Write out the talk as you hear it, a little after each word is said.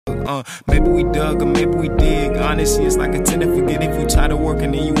Maybe we dug or maybe we dig. Honestly, it's like a tend to forget if you tired of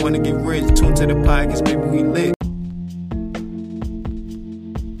working and you want to get rich. Tune to the podcast, baby, we lit.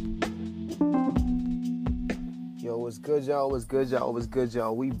 Yo, what's good, y'all? What's good, y'all? What's good,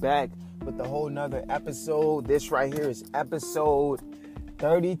 y'all? We back with a whole nother episode. This right here is episode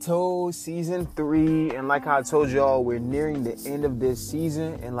 32, season 3. And like I told y'all, we're nearing the end of this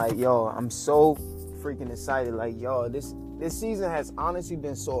season. And like, yo, I'm so freaking excited. Like, yo, this season has honestly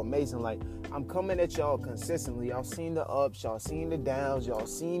been so amazing. Like, I'm coming at y'all consistently. Y'all seen the ups, y'all seen the downs, y'all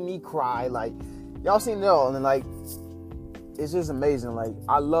seen me cry. Like, y'all seen it all. And like, it's just amazing. Like,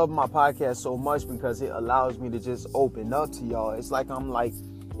 I love my podcast so much because it allows me to just open up to y'all. It's like I'm like,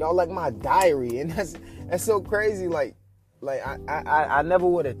 y'all like my diary. And that's so crazy. Like I never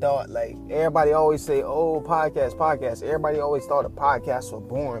would have thought, like, everybody always say, oh, podcast. Everybody always thought a podcast was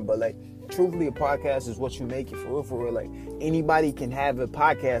boring, but like, truthfully, a podcast is what you make it, for real. Like, anybody can have a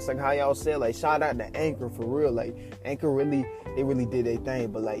podcast. Like how y'all said, like, shout out to Anchor, for real. Like, Anchor really did their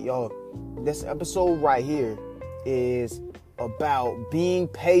thing. But like, y'all, this episode right here is about being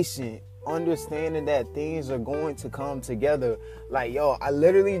patient, understanding that things are going to come together. Like, yo, I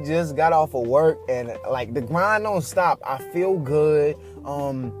literally just got off of work and like the grind don't stop. I feel good.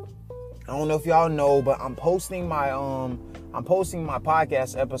 I don't know if y'all know, but I'm posting my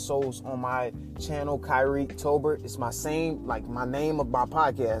podcast episodes on my channel, Kyrie Tolbert. It's my name of my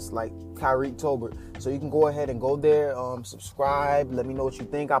podcast, like Kyrie Tolbert. So you can go ahead and go there, subscribe, let me know what you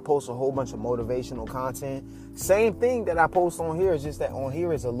think. I post a whole bunch of motivational content. Same thing that I post on here, it's just that on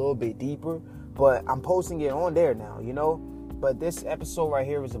here is a little bit deeper, but I'm posting it on there now, you know? But this episode right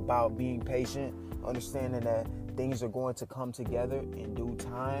here is about being patient, understanding that things are going to come together in due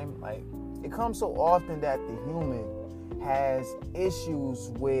time. Like, it comes so often that the human has issues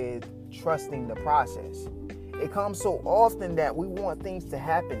with trusting the process. It comes so often that we want things to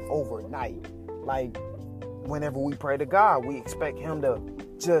happen overnight. Like, whenever we pray to God, we expect him to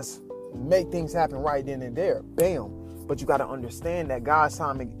just make things happen right then and there. Bam. But you got to understand that God's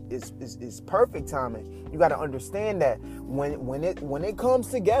timing is perfect timing. You got to understand that when it comes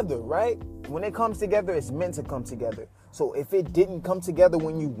together, right? When it comes together, it's meant to come together. So if it didn't come together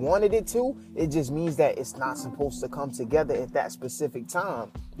when you wanted it to, it just means that it's not supposed to come together at that specific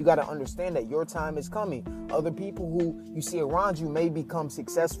time. You got to understand that your time is coming. Other people who you see around you may become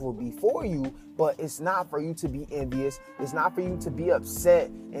successful before you, but it's not for you to be envious. It's not for you to be upset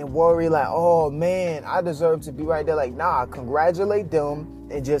and worry like, oh man, I deserve to be right there. Like, nah, congratulate them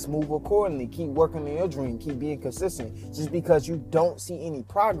and just move accordingly. Keep working on your dream. Keep being consistent. Just because you don't see any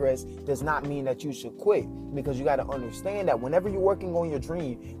progress does not mean that you should quit, because you got to understand that whenever you're working on your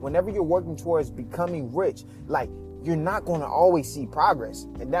dream, whenever you're working towards becoming rich, like, you're not going to always see progress.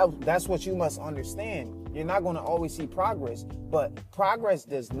 And that's what you must understand. You're not going to always see progress, but progress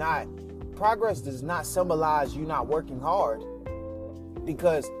does not symbolize you not working hard,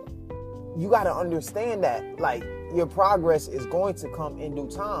 because you got to understand that, like, your progress is going to come in due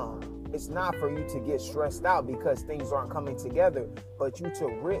time. It's not for you to get stressed out because things aren't coming together, but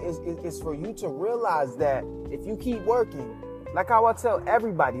it's for you to realize that if you keep working, like how I tell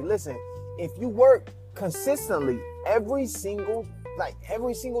everybody, listen, if you work consistently every single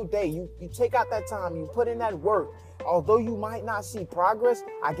day, you take out that time, you put in that work, although you might not see progress,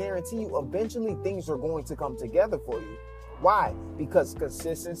 I guarantee you eventually things are going to come together for you. Why? Because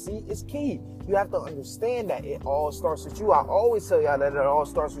consistency is key. You have to understand that it all starts with you. I always tell y'all that it all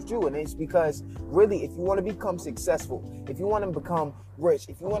starts with you. And it's because, really, if you want to become successful, if you want to become rich,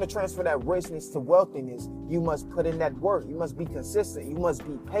 if you want to transfer that richness to wealthiness, you must put in that work. You must be consistent. You must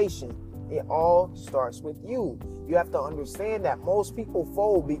be patient. It all starts with you. You have to understand that most people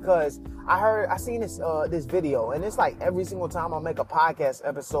fold because I seen this video, and it's like every single time I make a podcast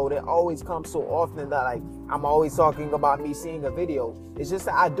episode, it always comes so often that, like, I'm always talking about me seeing a video. It's just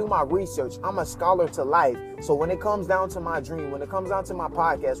that I do my research. I'm a scholar to life. So when it comes down to my dream, when it comes down to my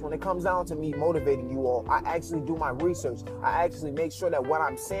podcast, when it comes down to me motivating you all, I actually do my research. I actually make sure that what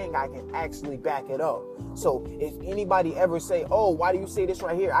I'm saying, I can actually back it up. So if anybody ever say, oh, why do you say this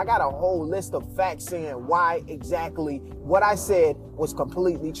right here? I got a whole list of facts saying why exactly what I said was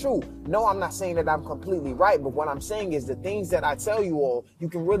completely true. No, I'm not saying that I'm completely right, but what I'm saying is the things that I tell you all, you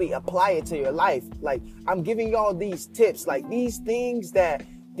can really apply it to your life. Like, I'm giving y'all these tips, like these things that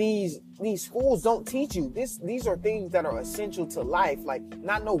these schools don't teach you. These are things that are essential to life. Like,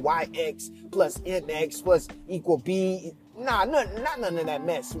 not no YX plus NX plus equal B. Nah, not none of that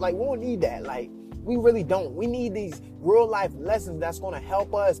mess. Like, we don't need that. Like, we really don't. We need these real life lessons that's going to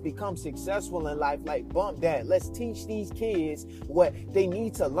help us become successful in life. Like, bump that. Let's teach these kids what they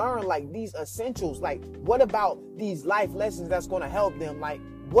need to learn, like these essentials. Like, what about these life lessons that's going to help them? Like,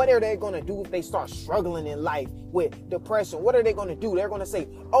 What are they going to do if they start struggling in life with depression? What are they going to do? They're going to say,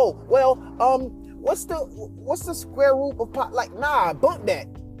 oh, well, what's the square root of like, nah, bump that.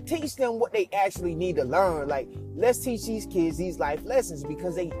 Teach them what they actually need to learn. Like, let's teach these kids these life lessons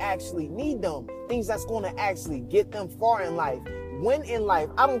because they actually need them. Things that's going to actually get them far in life. Win in life.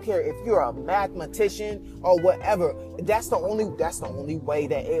 I don't care if you're a mathematician or whatever. That's the only way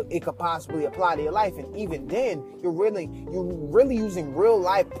that it could possibly apply to your life. And even then, you're really using real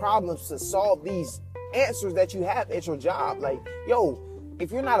life problems to solve these answers that you have at your job. Like, yo,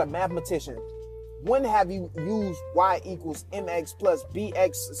 if you're not a mathematician, when have you used y equals mx plus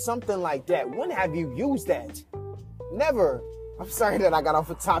bx, something like that? When have you used that? Never. I'm sorry that I got off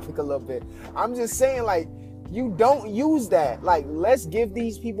the topic a little bit. I'm just saying, like, you don't use that. Like, let's give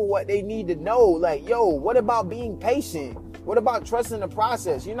these people what they need to know. Like, yo, what about being patient? What about trusting the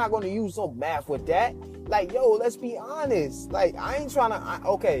process? You're not going to use no math with that. Like, yo, let's be honest. Like, I ain't trying to,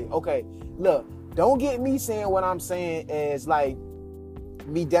 okay. Look, don't get me saying what I'm saying is like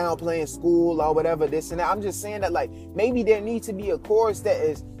me downplaying school or whatever, this and that. I'm just saying that, like, maybe there needs to be a course that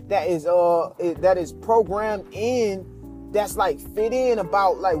is programmed in, that's like fit in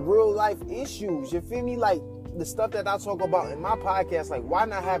about like real life issues. You feel me? Like the stuff that I talk about in my podcast, like why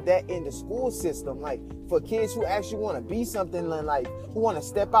not have that in the school system? Like for kids who actually want to be something in life, who want to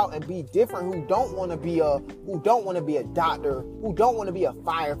step out and be different, who don't want to be a doctor, who don't want to be a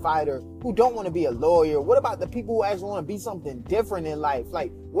firefighter, who don't want to be a lawyer. What about the people who actually want to be something different in life?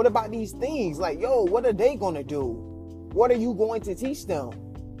 Like, what about these things? Like, yo, what are they going to do? What are you going to teach them?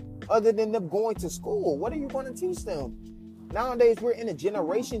 Other than them going to school, what are you going to teach them? Nowadays, we're in a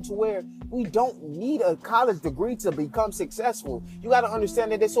generation to where we don't need a college degree to become successful. You got to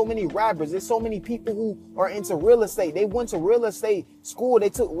understand that there's so many rappers, there's so many people who are into real estate. They went to real estate school, they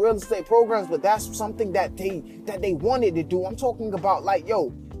took real estate programs, but that's something that they wanted to do. I'm talking about, like, yo,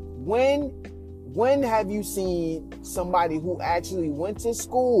 when have you seen somebody who actually went to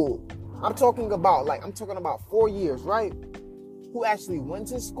school? I'm talking about 4 years, right? Who actually went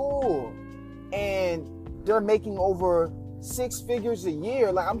to school and they're making over 6 figures a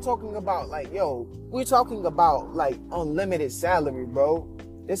year. Like, I'm talking about, like, yo, we're talking about like unlimited salary, bro.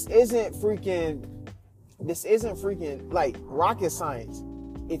 This isn't freaking like rocket science.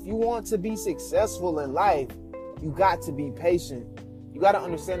 If you want to be successful in life, you got to be patient. You got to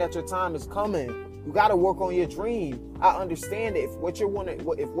understand that your time is coming. You got to work on your dream. I understand that if what you want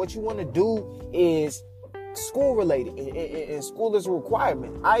to do is school related and school is a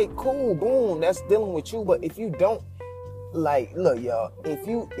requirement, all right, cool, boom, that's dealing with you. But if you don't, like, look, y'all, if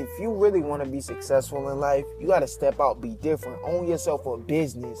you really want to be successful in life, you got to step out, be different, own yourself for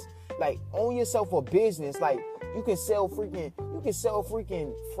business. Like, own yourself for business. Like, you can sell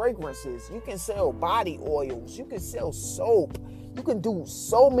freaking fragrances, you can sell body oils, you can sell soap, you can do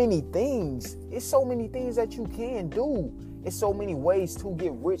so many things. It's so many things that you can do. It's so many ways to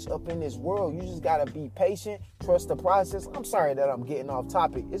get rich up in this world. You just gotta be patient, trust the process. I'm sorry that I'm getting off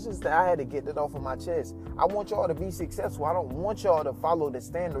topic. It's just that I had to get that off of my chest. I want y'all to be successful. I don't want y'all to follow the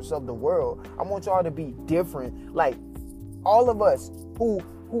standards of the world. I want y'all to be different. Like, all of us who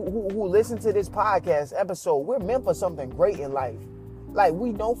listen to this podcast episode, we're meant for something great in life. Like,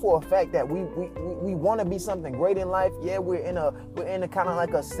 we know for a fact that we want to be something great in life. Yeah, we're in a kind of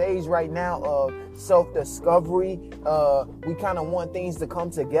like a stage right now of self-discovery. We kind of want things to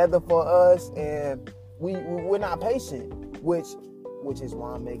come together for us, and we're not patient, which is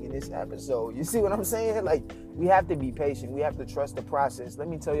why I'm making this episode. You see what I'm saying? Like, we have to be patient. We have to trust the process. Let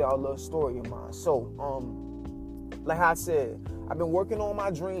me tell y'all a little story of mine. So, like I said, I've been working on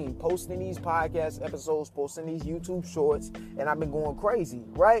my dream, posting these podcast episodes, posting these YouTube shorts, and I've been going crazy,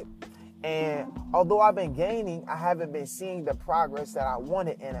 right? And although I've been gaining, I haven't been seeing the progress that I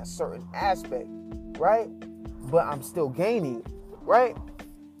wanted in a certain aspect, right? But I'm still gaining, right?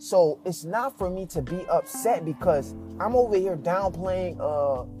 So it's not for me to be upset because I'm over here downplaying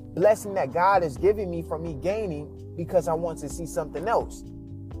a blessing that God is giving me from me gaining because I want to see something else.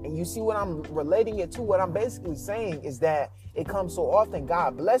 And you see what I'm relating it to? What I'm basically saying is that it comes so often,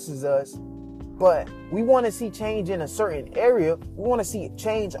 God blesses us, but we want to see change in a certain area. We want to see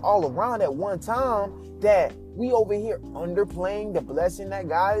change all around at one time, that we over here underplaying the blessing that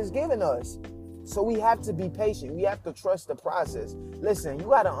God is giving us. So we have to be patient. We have to trust the process. Listen, you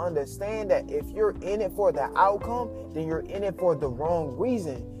got to understand that if you're in it for the outcome, then you're in it for the wrong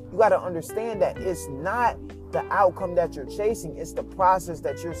reason. You got to understand that it's not the outcome that you're chasing, it's the process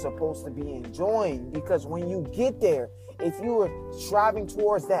that you're supposed to be enjoying. Because when you get there, if you are striving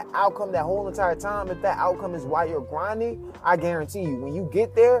towards that outcome that whole entire time, if that outcome is why you're grinding, I guarantee you, when you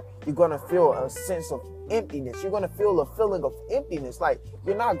get there, you're going to feel a sense of emptiness. You're going to feel a feeling of emptiness. Like,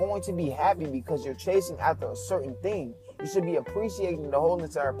 you're not going to be happy because you're chasing after a certain thing. You should be appreciating the whole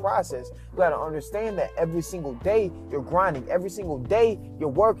entire process. You got to understand that every single day you're grinding. Every single day you're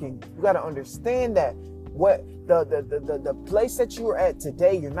working. You got to understand that what the place that you're at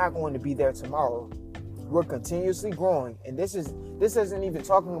today, you're not going to be there tomorrow. We're continuously growing. And this isn't even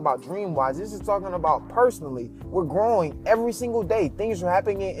talking about dream-wise. This is talking about personally. We're growing every single day. Things are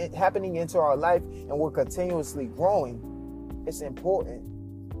happening into our life, and we're continuously growing. It's important.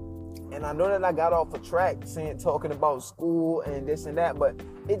 And I know that I got off a track talking about school and this and that, but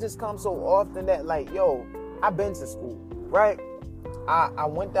it just comes so often that, like, yo, I've been to school, right? I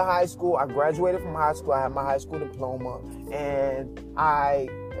went to high school. I graduated from high school. I had my high school diploma. And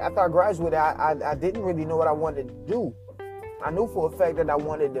after I graduated, I didn't really know what I wanted to do. I knew for a fact that I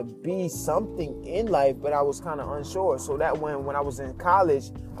wanted to be something in life, but I was kind of unsure. So that when I was in college,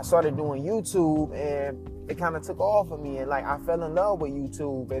 I started doing YouTube, and it kind of took off of me. And like, I fell in love with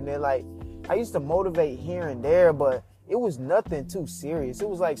YouTube. And then, like, I used to motivate here and there, but it was nothing too serious. It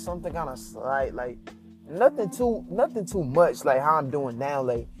was like something kind of slight, like nothing too much like how I'm doing now.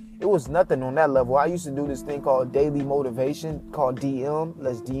 Like, it was nothing on that level. I used to do this thing called daily motivation, called DM.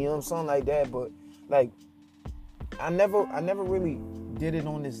 Let's DM, something like that. But like, I never really did it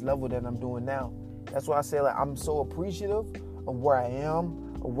on this level that I'm doing now. That's why I say, like, I'm so appreciative of where I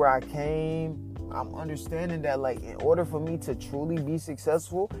am, of where I came. I'm understanding that, like, in order for me to truly be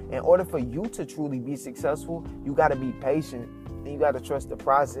successful, in order for you to truly be successful, you got to be patient, and you got to trust the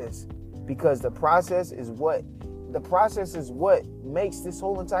process, because the process is what makes this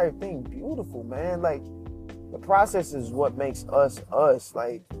whole entire thing beautiful, man. Like, the process is what makes us us.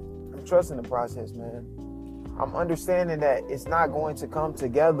 Like, I'm trusting the process, man. I'm understanding that it's not going to come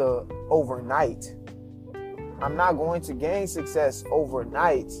together overnight. I'm not going to gain success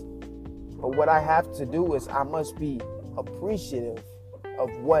overnight. But what I have to do is I must be appreciative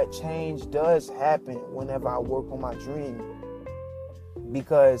of what change does happen whenever I work on my dream.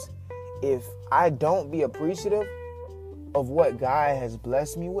 Because if I don't be appreciative of what God has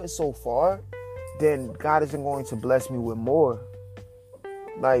blessed me with so far, then God isn't going to bless me with more.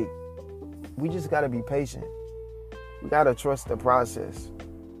 Like, we just got to be patient. We got to trust the process.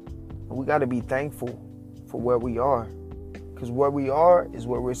 And we got to be thankful for where we are. Because where we are is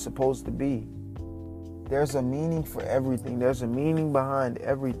where we're supposed to be. There's a meaning for everything. There's a meaning behind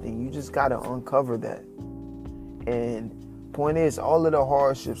everything. You just got to uncover that. And point is, all of the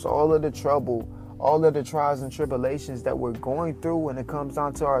hardships, all of the trouble, all of the trials and tribulations that we're going through when it comes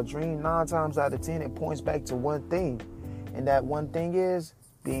down to our dream, 9 times out of 10, it points back to one thing. And that one thing is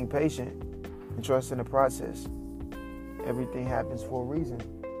being patient and trusting the process. Everything happens for a reason.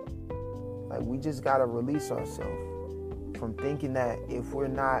 Like, we just got to release ourselves from thinking that if we're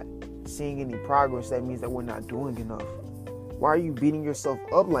not seeing any progress, that means that we're not doing enough. Why are you beating yourself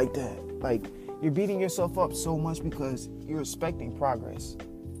up like that? Like, you're beating yourself up so much because you're expecting progress.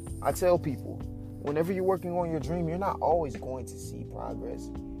 I tell people, whenever you're working on your dream, you're not always going to see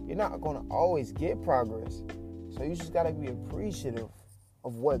progress. You're not going to always get progress. So you just got to be appreciative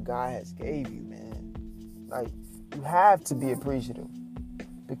of what God has gave you, man. Like, you have to be appreciative,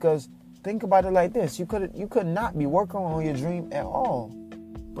 because think about it like this. You could not be working on your dream at all,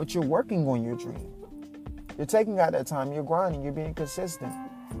 but you're working on your dream. You're taking out that time. You're grinding. You're being consistent.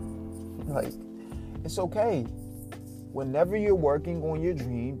 Like, it's okay. Whenever you're working on your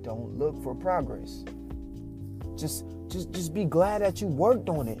dream, don't look for progress. Just be glad that you worked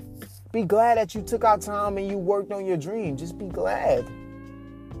on it. Be glad that you took out time and you worked on your dream. Just be glad.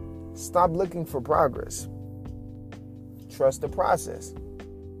 Stop looking for progress. Trust the process.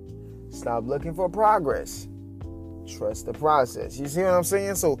 Stop looking for progress. Trust the process. You see what I'm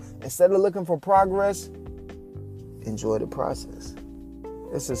saying? So instead of looking for progress, enjoy the process.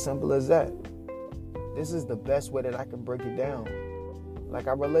 It's as simple as that. This is the best way that I can break it down. Like,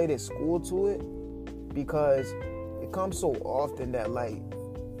 I related school to it because it comes so often that, like,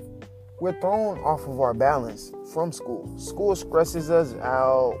 we're thrown off of our balance from school. School stresses us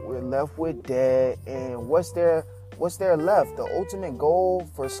out. We're left with debt. And what's there left? The ultimate goal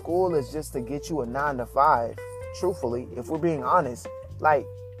for school is just to get you a 9 to 5. Truthfully, if we're being honest, like,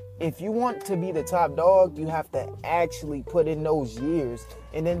 if you want to be the top dog, you have to actually put in those years.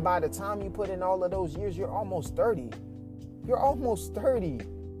 And then by the time you put in all of those years, you're almost 30. You're almost 30.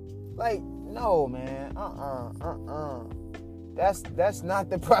 Like, no, man. That's not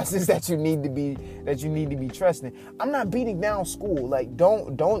the process that you need to be trusting. I'm not beating down school. Like,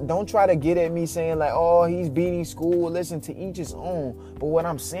 don't try to get at me saying like, oh, he's beating school. Listen, to each his own. But what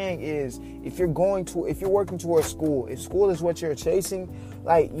I'm saying is, if you're working towards school, if school is what you're chasing,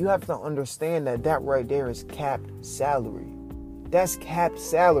 like, you have to understand that right there is capped salary. That's capped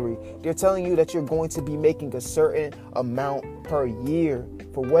salary. They're telling you that you're going to be making a certain amount per year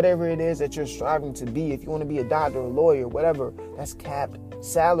for whatever it is that you're striving to be. If you want to be a doctor, a lawyer, whatever, that's capped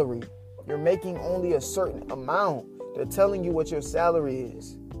salary. You're making only a certain amount. They're telling you what your salary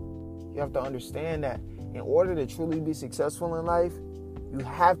is. You have to understand that. In order to truly be successful in life, you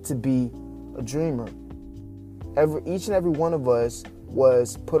have to be a dreamer. Each and every one of us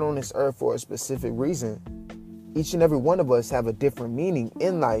was put on this earth for a specific reason. Each and every one of us have a different meaning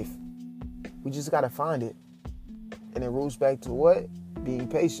in life. We just got to find it. And it roots back to what? Being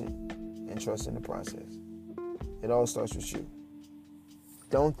patient and trusting the process. It all starts with you.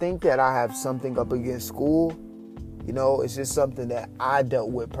 Don't think that I have something up against school. You know, it's just something that I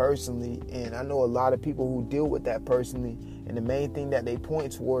dealt with personally. And I know a lot of people who deal with that personally. And the main thing that they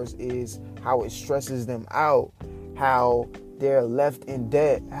point towards is how it stresses them out, how they're left in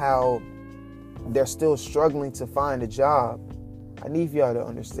debt, how they're still struggling to find a job. I need y'all to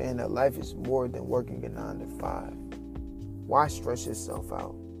understand that life is more than working a 9 to 5. Why stress yourself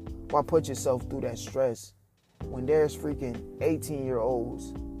out? Why put yourself through that stress when there's freaking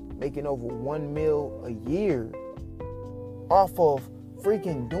 18-year-olds making over $1 million a year off of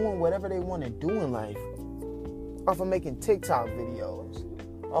freaking doing whatever they want to do in life, off of making TikTok videos,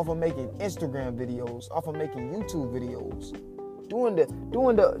 off of making Instagram videos, off of making YouTube videos, doing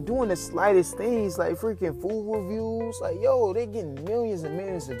the slightest things like freaking food reviews. Like, yo, they getting millions and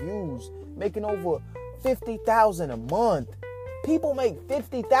millions of views, making over $50,000 a month. People make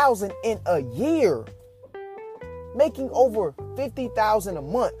 $50,000 in a year, making over $50,000 a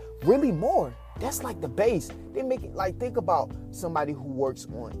month, really more. That's like the base. They make it like, think about somebody who works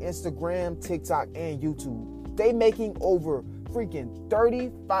on Instagram, TikTok, and YouTube. They making over freaking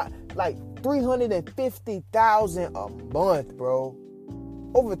 $350,000 a month, bro.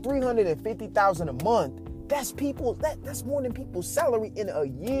 Over $350,000 a month. That's people. That's more than people's salary in a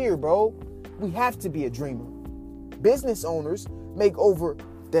year, bro. We have to be a dreamer. Business owners make over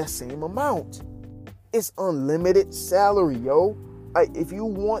that same amount. It's unlimited salary, yo. Like, if you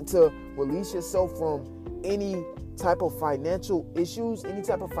want to release yourself from any type of financial issues, any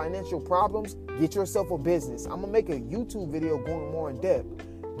type of financial problems, get yourself a business. I'm gonna make a YouTube video going more in depth.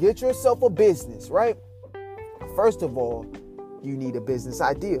 Get yourself a business, right? First of all, you need a business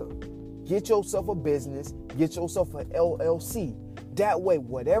idea. Get yourself a business, get yourself an LLC. That way,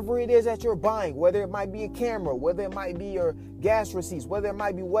 whatever it is that you're buying, whether it might be a camera, whether it might be your gas receipts, whether it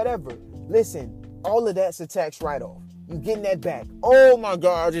might be whatever, listen, all of that's a tax write-off. You getting that back. Oh my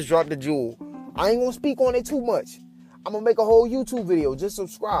God, I just dropped the jewel. I ain't gonna speak on it too much. I'm gonna make a whole YouTube video. Just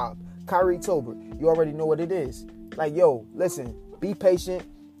subscribe. Kyrie Tolbert. You already know what it is. Like, yo, listen, be patient.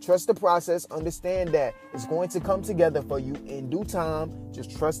 Trust the process. Understand that it's going to come together for you in due time.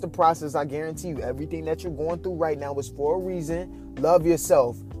 Just trust the process. I guarantee you, everything that you're going through right now is for a reason. Love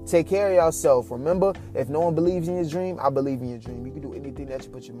yourself. Take care of yourself. Remember, if no one believes in your dream, I believe in your dream. You can do anything that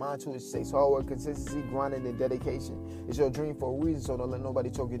you put your mind to. It takes hard work, consistency, grinding, and dedication. It's your dream for a reason, so don't let nobody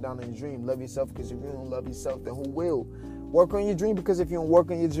choke you down in your dream. Love yourself, because if you don't love yourself, then who will? Work on your dream, because if you don't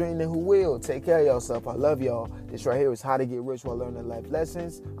work on your dream, then who will? Take care of yourself. I love y'all. This right here is How to Get Rich While Learning Life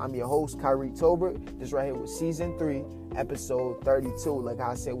Lessons. I'm your host, Kyrie Tolbert. This right here was Season 3, Episode 32. Like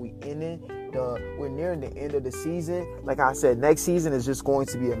I said, we're nearing the end of the season. Like I said, next season is just going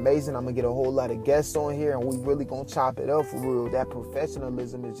to be amazing. I'm going to get a whole lot of guests on here, and we really going to chop it up for real. That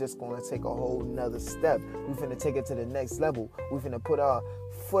professionalism is just going to take a whole nother step. We finna take it to the next level. We finna put our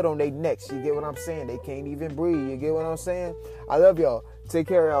foot on their necks. You get what I'm saying? They can't even breathe. You get what I'm saying? I love y'all. Take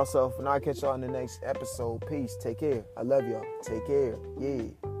care of yourself, and I'll catch y'all in the next episode. Peace. Take care. I love y'all. Take care. Yeah.